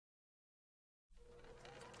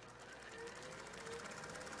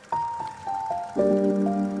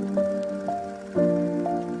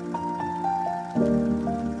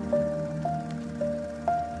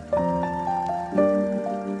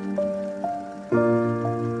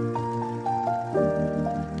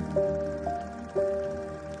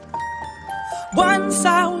Once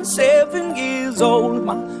I was 7 years old,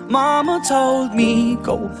 my mama told me,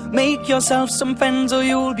 go make yourself some friends or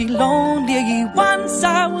you'll be lonely. Once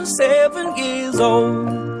I was 7 years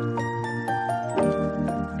old.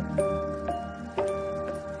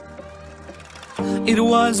 It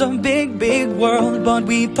was a big, big world, but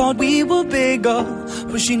we thought we were bigger,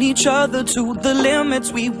 pushing each other to the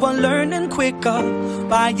limits. We were learning quicker.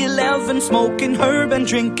 By 11, smoking herb and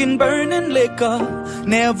drinking burning liquor.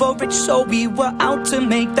 Never rich, so we were out to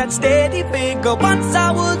make that steady figure. Once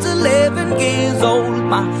I was 11 years old,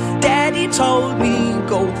 my daddy told me,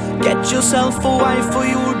 go get yourself a wife or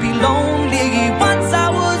you'll be lonely. Once I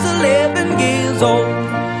was 11 years old.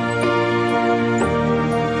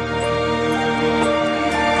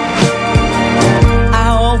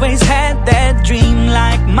 Always had that dream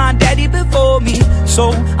like my daddy before me.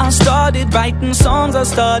 So I started writing songs, I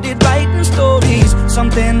started writing stories.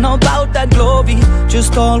 Something about that glory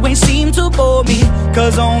just always seemed to bore me,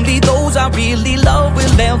 'cause only those I really love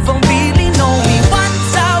will ever really know me. Once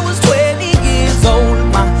I was 20 years old,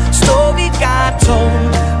 my story got told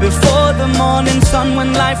before the morning sun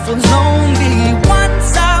when life was lonely.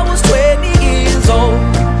 Once I was 20 years old.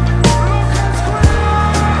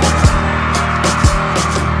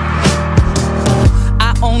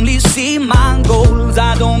 Only see my goals,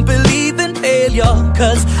 I don't believe in failure,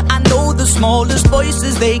 'cause I know the smallest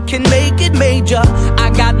voices, they can make it major. I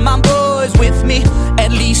got my boys with me,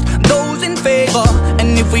 at least those in favor.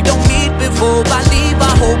 And if we don't meet before I leave,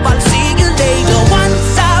 I hope I'll see you later. Once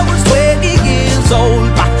I was 20 years old,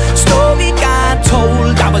 my story got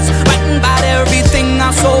told. I was writing about everything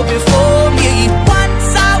I saw before me. Once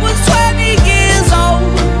I was 20 years old.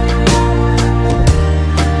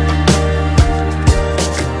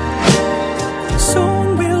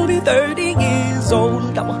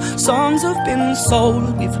 Old. Our songs have been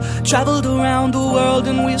sold. We've traveled around the world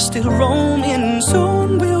and we're still roaming.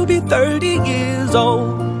 Soon we'll be 30 years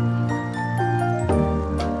old.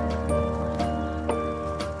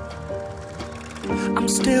 I'm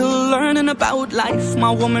still learning about life. My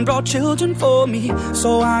woman brought children for me, so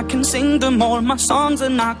I can sing them all my songs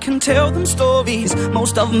and I can tell them stories.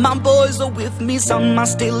 Most of my boys are with me, some are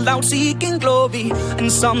still out seeking glory,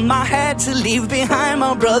 and some I had to leave behind.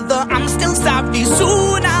 My brother, I'm still sorry.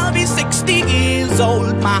 Soon I'll be 60 years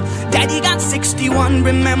old. My daddy got 61.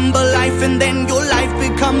 Remember life and then your life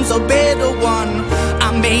becomes a better one. I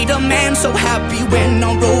made a man so happy when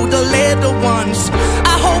I wrote a letter once.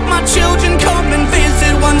 I hope my children come and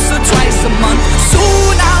visit once or twice a month.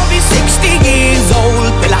 Soon I'll be 60 years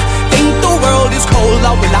old. Will I think the world is cold,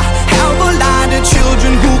 or will I have a lot of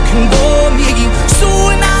children who can bore me?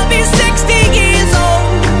 Soon I'll be 60 years old.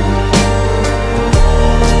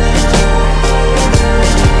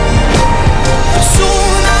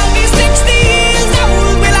 Soon I'll be 60 years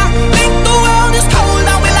old. Will I think the world is cold,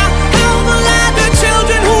 or will I have a lot of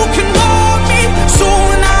children who can bore me?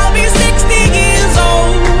 Soon I'll be 60 years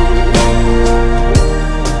old.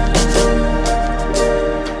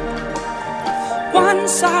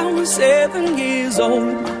 Once I was 7 years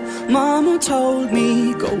old, mama told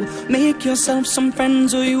me, go make yourself some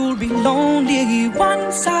friends or you'll be lonely.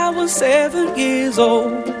 Once I was 7 years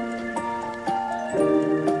old.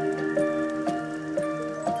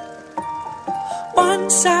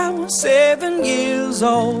 Once I was 7 years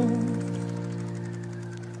old.